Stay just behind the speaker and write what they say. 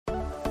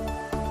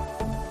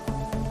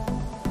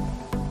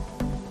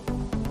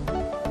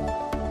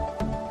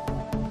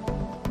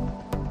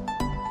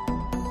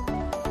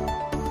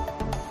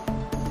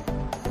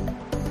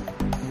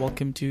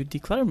welcome to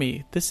Declutter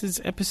Me. This is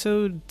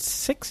episode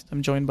 6.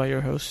 I'm joined by your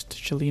host,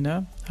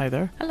 Shalina. Hi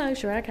there. Hello,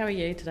 Chirag. How are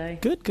you today?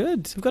 Good.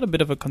 We've got a bit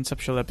of a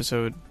conceptual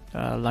episode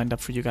lined up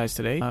for you guys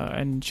today.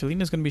 And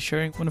Shalina's going to be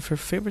sharing one of her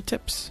favorite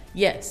tips.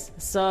 Yes.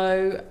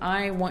 So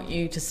I want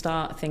you to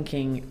start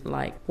thinking,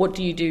 like, what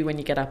do you do when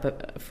you get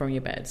up from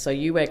your bed? So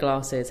you wear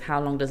glasses. How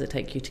long does it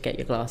take you to get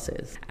your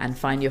glasses? And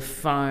find your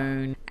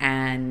phone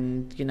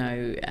and,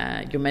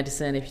 your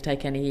medicine, if you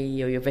take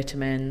any, or your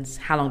vitamins.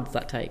 How long does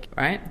that take,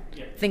 right?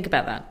 Yeah. Think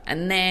about that.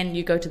 And then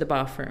you go to the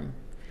bathroom.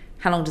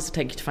 How long does it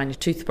take you to find your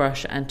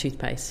toothbrush and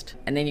toothpaste?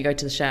 And then you go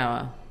to the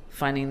shower,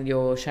 finding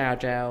your shower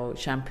gel,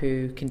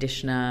 shampoo,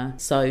 conditioner,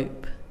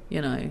 soap.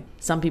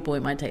 Some people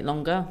it might take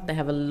longer. They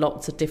have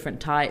lots of different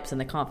types and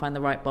they can't find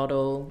the right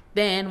bottle.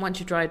 Then once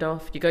you've dried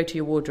off, you go to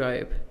your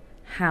wardrobe.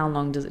 How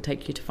long does it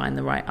take you to find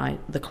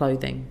the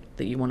clothing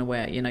that you want to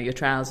wear? Your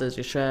trousers,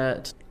 your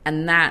shirt.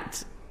 And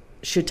that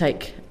should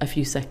take a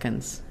few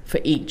seconds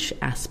for each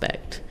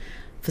aspect.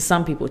 For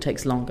some people it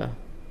takes longer.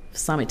 For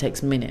some it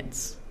takes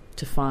minutes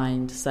to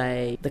find,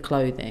 say, the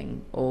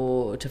clothing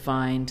or to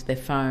find their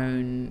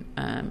phone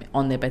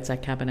on their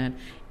bedside cabinet.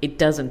 It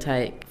doesn't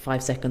take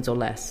 5 seconds or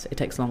less. It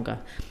takes longer.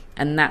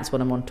 And that's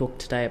what I want to talk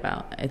today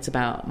about. It's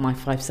about my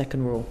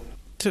 5-second rule.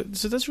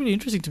 So that's really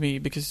interesting to me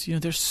because,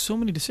 there's so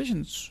many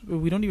decisions.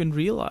 We don't even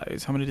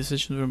realize how many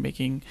decisions we're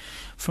making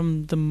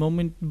from the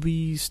moment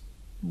we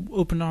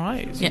open our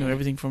eyes.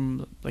 Everything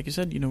from, like you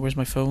said, where's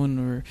my phone,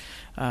 or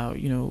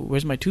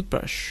where's my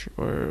toothbrush,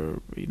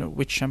 or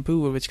which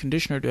shampoo or which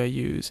conditioner do I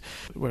use,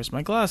 where's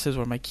my glasses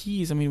or my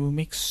keys. We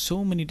make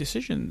so many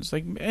decisions,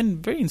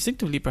 and very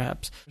instinctively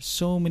perhaps,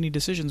 so many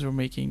decisions we're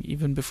making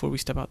even before we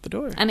step out the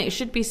door. And it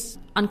should be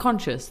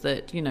unconscious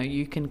that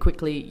you can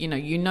quickly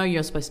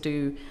you're supposed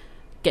to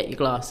get your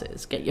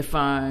glasses, get your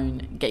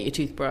phone, get your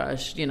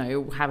toothbrush,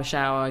 have a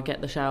shower,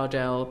 get the shower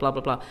gel, blah blah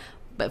blah.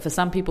 But for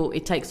some people,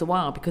 it takes a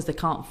while because they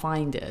can't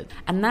find it.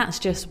 And that's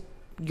just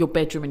your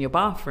bedroom and your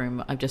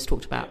bathroom I've just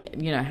talked about.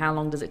 How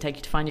long does it take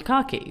you to find your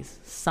car keys?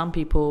 Some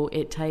people,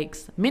 it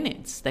takes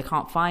minutes. They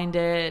can't find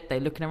it.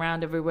 They're looking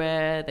around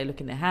everywhere. They look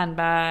in their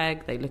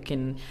handbag. They look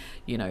in,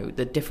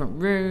 the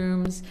different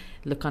rooms,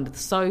 look under the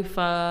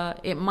sofa.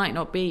 It might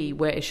not be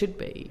where it should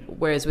be.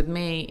 Whereas with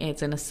me,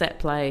 it's in a set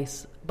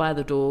place by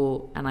the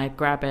door, and I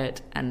grab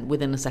it, and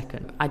within a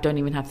second, I don't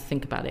even have to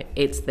think about it.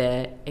 It's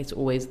there. It's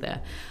always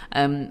there.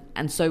 And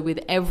so with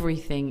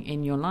everything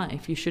in your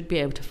life, you should be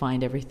able to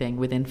find everything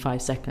within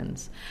 5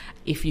 seconds.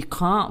 If you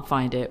can't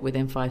find it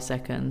within 5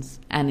 seconds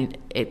and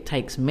it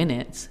takes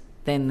minutes,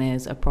 then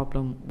there's a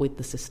problem with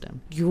the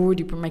system. You're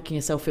already making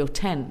yourself feel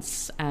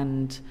tense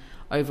and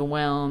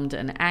overwhelmed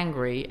and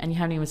angry, and you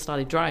haven't even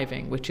started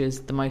driving, which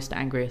is the most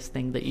angriest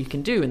thing that you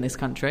can do in this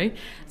country,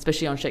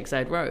 especially on Sheikh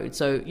Zayed Road.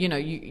 So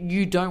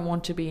you don't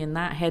want to be in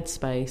that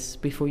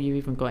headspace before you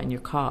even got in your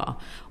car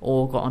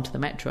or got onto the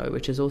metro,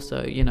 which is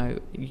also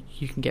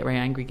you can get very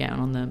angry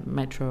getting on the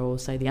metro or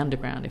say the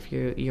underground if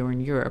you're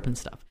in Europe and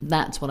stuff.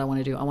 That's what I want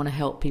to do. I want to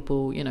help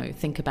people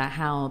think about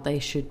how they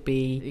should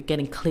be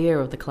getting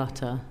clear of the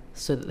clutter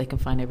so that they can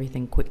find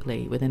everything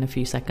quickly within a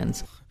few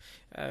seconds.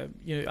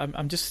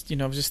 I'm just,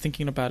 I was just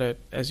thinking about it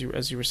as you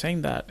were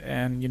saying that,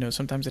 and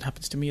sometimes it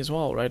happens to me as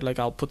well, right? Like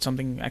I'll put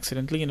something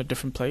accidentally in a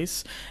different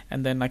place,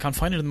 and then I can't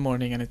find it in the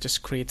morning, and it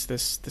just creates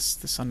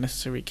this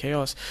unnecessary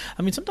chaos.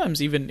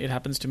 Sometimes even it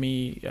happens to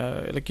me,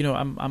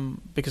 I'm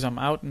because I'm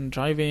out and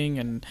driving,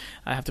 and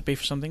I have to pay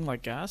for something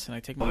like gas, and I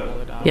take my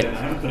wallet out.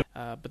 Yeah.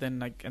 But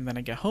then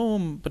I get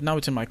home, but now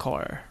it's in my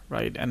car,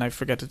 right? And I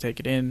forget to take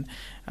it in.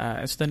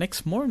 And so the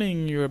next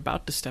morning you're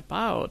about to step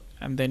out,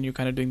 and then you're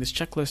kind of doing this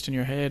checklist in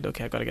your head.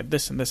 Okay, I've got to get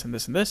this and this and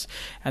this and this.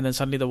 And then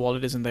suddenly the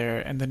wallet isn't there.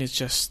 And then it's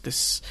just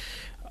this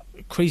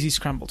crazy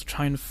scramble to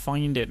try and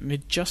find it. And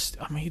it just,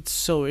 it's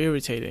so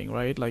irritating,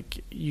 right?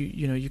 Like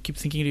you keep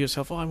thinking to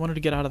yourself, oh, I wanted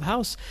to get out of the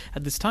house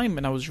at this time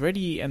and I was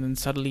ready. And then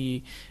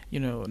suddenly,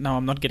 now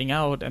I'm not getting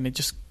out. And it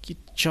just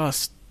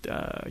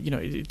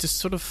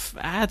sort of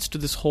adds to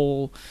this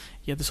whole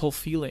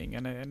feeling,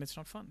 and it's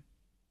not fun.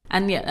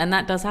 And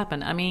that does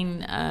happen.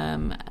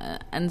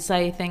 And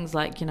say things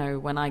like,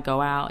 when I go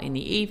out in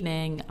the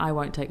evening, I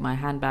won't take my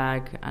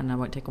handbag and I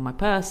won't take all my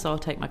purse, so I'll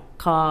take my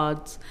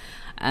cards.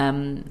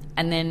 And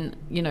then,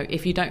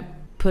 if you don't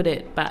put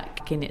it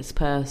back in its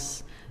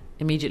purse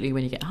immediately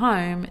when you get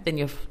home, then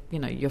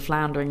you're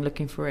floundering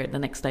looking for it the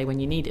next day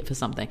when you need it for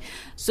something.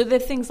 So there are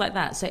things like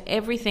that. So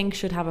everything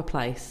should have a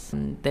place.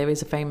 And there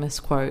is a famous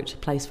quote,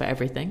 place for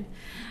everything,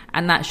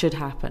 and that should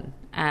happen.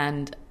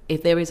 And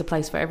if there is a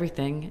place for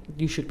everything,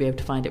 you should be able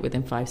to find it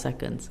within 5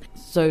 seconds.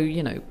 So,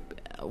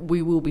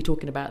 we will be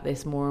talking about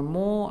this more and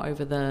more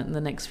over the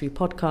next few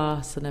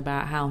podcasts, and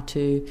about how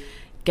to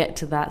get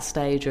to that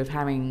stage of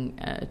having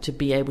to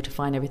be able to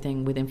find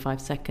everything within 5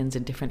 seconds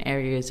in different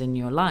areas in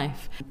your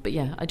life. But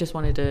yeah, I just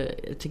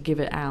wanted to give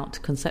it out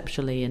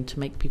conceptually and to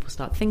make people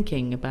start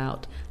thinking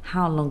about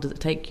how long does it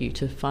take you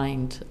to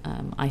find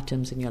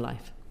items in your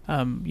life.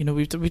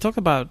 We talk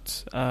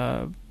about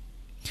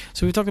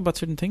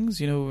certain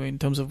things, in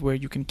terms of where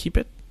you can keep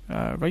it.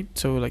 right?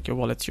 So like your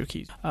wallets, your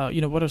keys.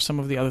 What are some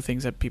of the other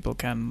things that people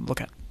can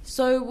look at?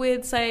 So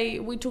we'd say,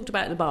 we talked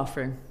about the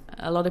bathroom.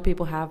 A lot of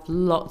people have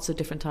lots of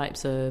different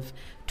types of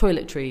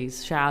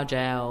toiletries, shower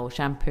gel,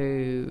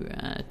 shampoo,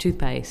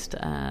 toothpaste.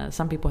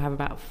 Some people have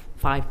about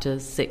 5 to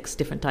 6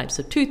 different types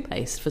of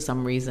toothpaste for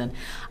some reason.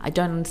 I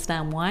don't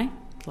understand why.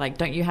 Like,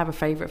 don't you have a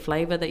favorite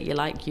flavor that you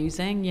like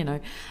using?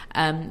 You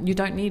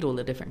don't need all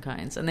the different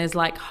kinds. And there's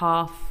like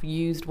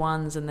half-used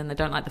ones, and then they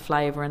don't like the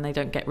flavor and they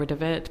don't get rid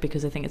of it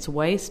because they think it's a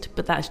waste.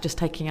 But that's just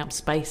taking up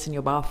space in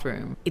your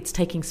bathroom. It's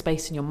taking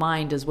space in your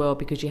mind as well,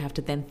 because you have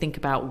to then think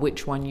about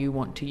which one you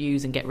want to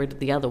use and get rid of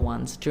the other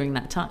ones during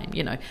that time.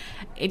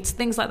 It's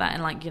things like that.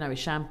 And like,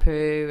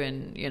 shampoo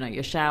and,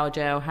 your shower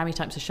gel. How many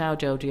types of shower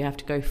gel do you have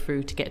to go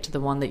through to get to the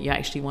one that you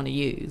actually want to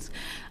use?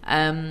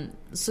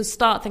 So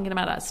start thinking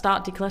about that.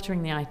 Start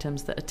decluttering the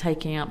items that are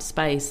taking up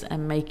space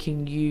and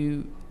making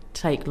you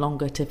take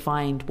longer to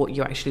find what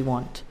you actually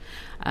want.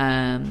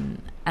 And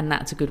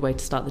that's a good way to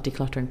start the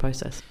decluttering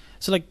process.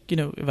 So like,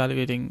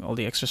 evaluating all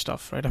the extra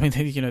stuff, right? I mean,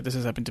 this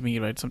has happened to me,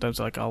 right? Sometimes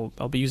like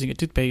I'll be using a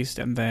toothpaste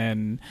and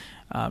then,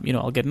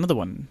 I'll get another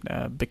one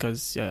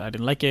because I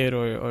didn't like it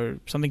or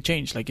something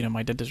changed. Like,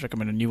 my dentist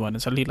recommended a new one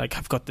and suddenly like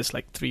I've got this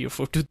like 3 or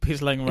 4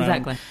 toothpaste lying around.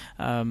 Exactly.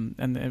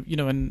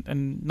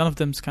 And none of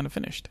them's kind of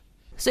finished.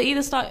 So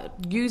either start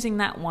using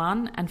that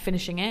one and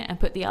finishing it and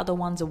put the other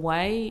ones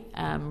away,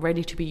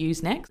 ready to be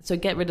used next. So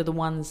get rid of the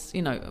ones,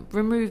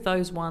 remove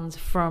those ones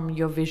from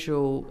your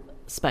visual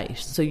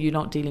space so you're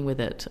not dealing with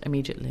it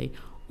immediately.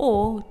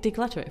 Or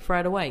declutter it,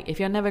 throw it away. If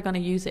you're never going to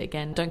use it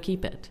again, don't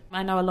keep it.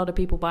 I know a lot of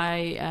people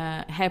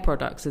buy hair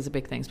products is a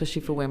big thing,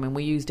 especially for women.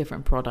 We use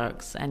different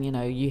products and,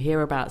 you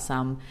hear about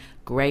some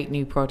great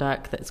new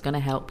product that's going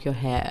to help your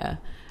hair.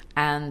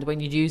 And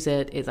when you use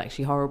it, it's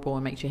actually horrible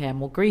and makes your hair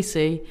more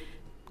greasy.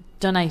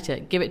 Donate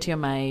it, give it to your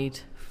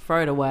maid,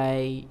 throw it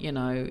away.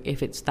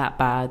 If it's that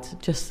bad,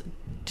 just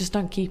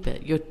don't keep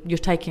it. You're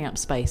taking up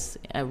space,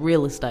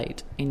 real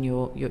estate in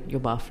your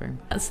bathroom.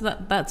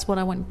 That's what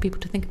I want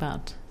people to think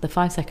about. The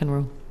 5-second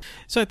rule.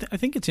 So I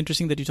think it's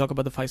interesting that you talk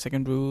about the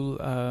 5-second rule,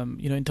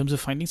 in terms of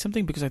finding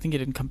something, because I think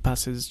it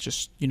encompasses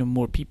just,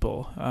 more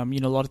people. A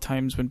lot of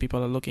times when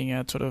people are looking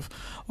at sort of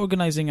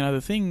organizing and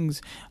other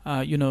things,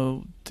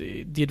 the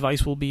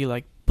advice will be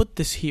like, put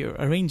this here,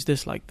 arrange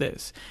this like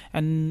this.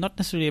 And not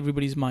necessarily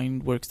everybody's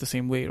mind works the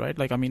same way, right?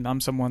 Like, I mean, I'm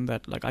someone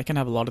that, like, I can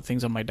have a lot of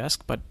things on my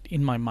desk, but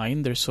in my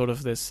mind, there's sort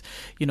of this,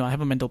 I have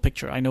a mental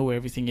picture. I know where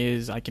everything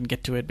is. I can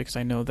get to it because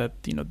I know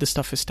that, this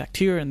stuff is stacked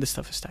here and this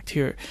stuff is stacked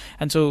here.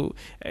 And so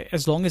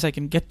as long as I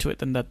can get to it,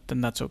 then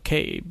that's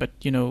okay. But,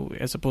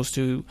 as opposed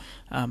to,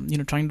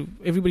 trying to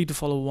everybody to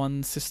follow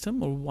one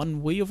system or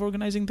one way of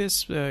organizing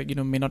this, may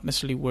not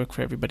necessarily work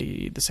for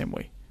everybody the same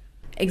way.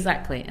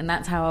 Exactly, and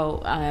that's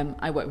how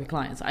I work with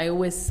clients. I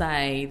always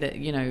say that,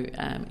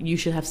 you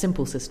should have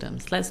simple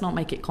systems. Let's not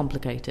make it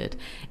complicated.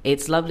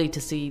 It's lovely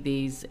to see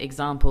these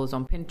examples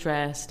on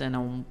Pinterest and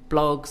on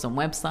blogs, on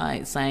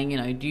websites saying,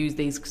 use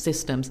these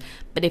systems.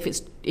 But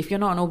if you're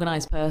not an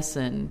organized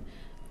person,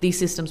 these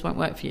systems won't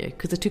work for you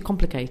because they're too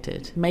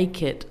complicated.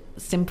 Make it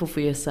simple for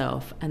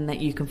yourself and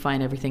that you can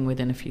find everything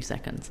within a few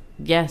seconds.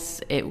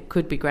 Yes, it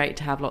could be great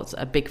to have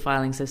a big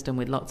filing system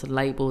with lots of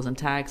labels and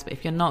tags, but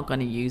if you're not going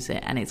to use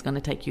it and it's going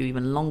to take you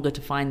even longer to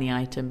find the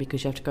item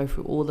because you have to go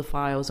through all the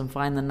files and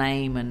find the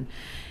name, and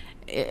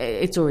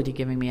it's already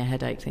giving me a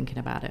headache thinking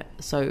about it.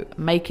 So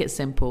make it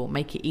simple,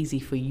 make it easy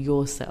for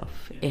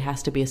yourself. It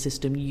has to be a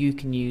system you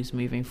can use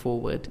moving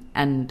forward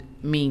and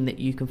mean that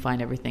you can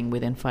find everything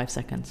within 5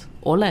 seconds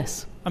or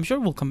less. I'm sure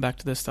we'll come back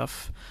to this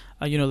stuff,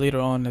 later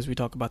on as we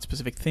talk about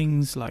specific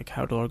things like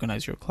how to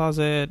organize your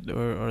closet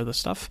or other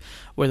stuff,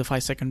 where the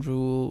 5-second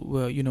rule,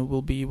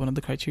 will be one of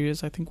the criteria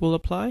I think will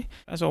apply.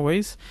 As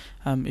always,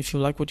 if you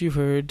like what you've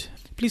heard,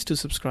 please do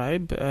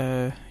subscribe.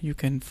 You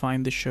can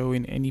find the show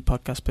in any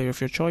podcast player of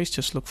your choice.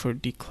 Just look for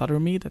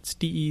Declutter Me. That's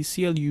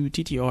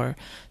DECLUTTR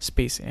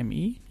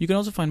 _ME. You can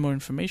also find more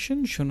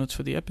information, show notes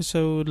for the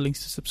episode,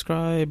 links to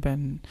subscribe,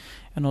 and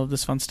all of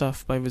this fun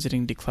stuff by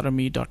visiting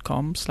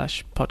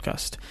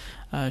declutterme.com/podcast.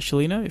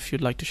 Shalina, if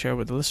you'd like to share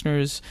with the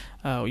listeners,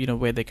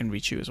 where they can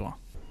reach you as well.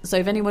 So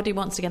if anybody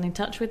wants to get in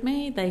touch with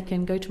me, they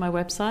can go to my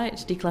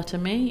website,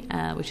 Declutter Me,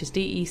 which is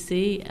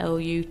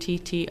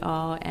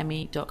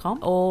DECLUTTRME.com,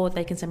 or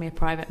they can send me a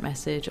private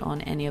message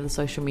on any of the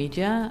social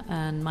media,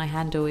 and my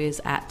handle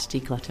is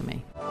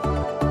 @DeclutterMe.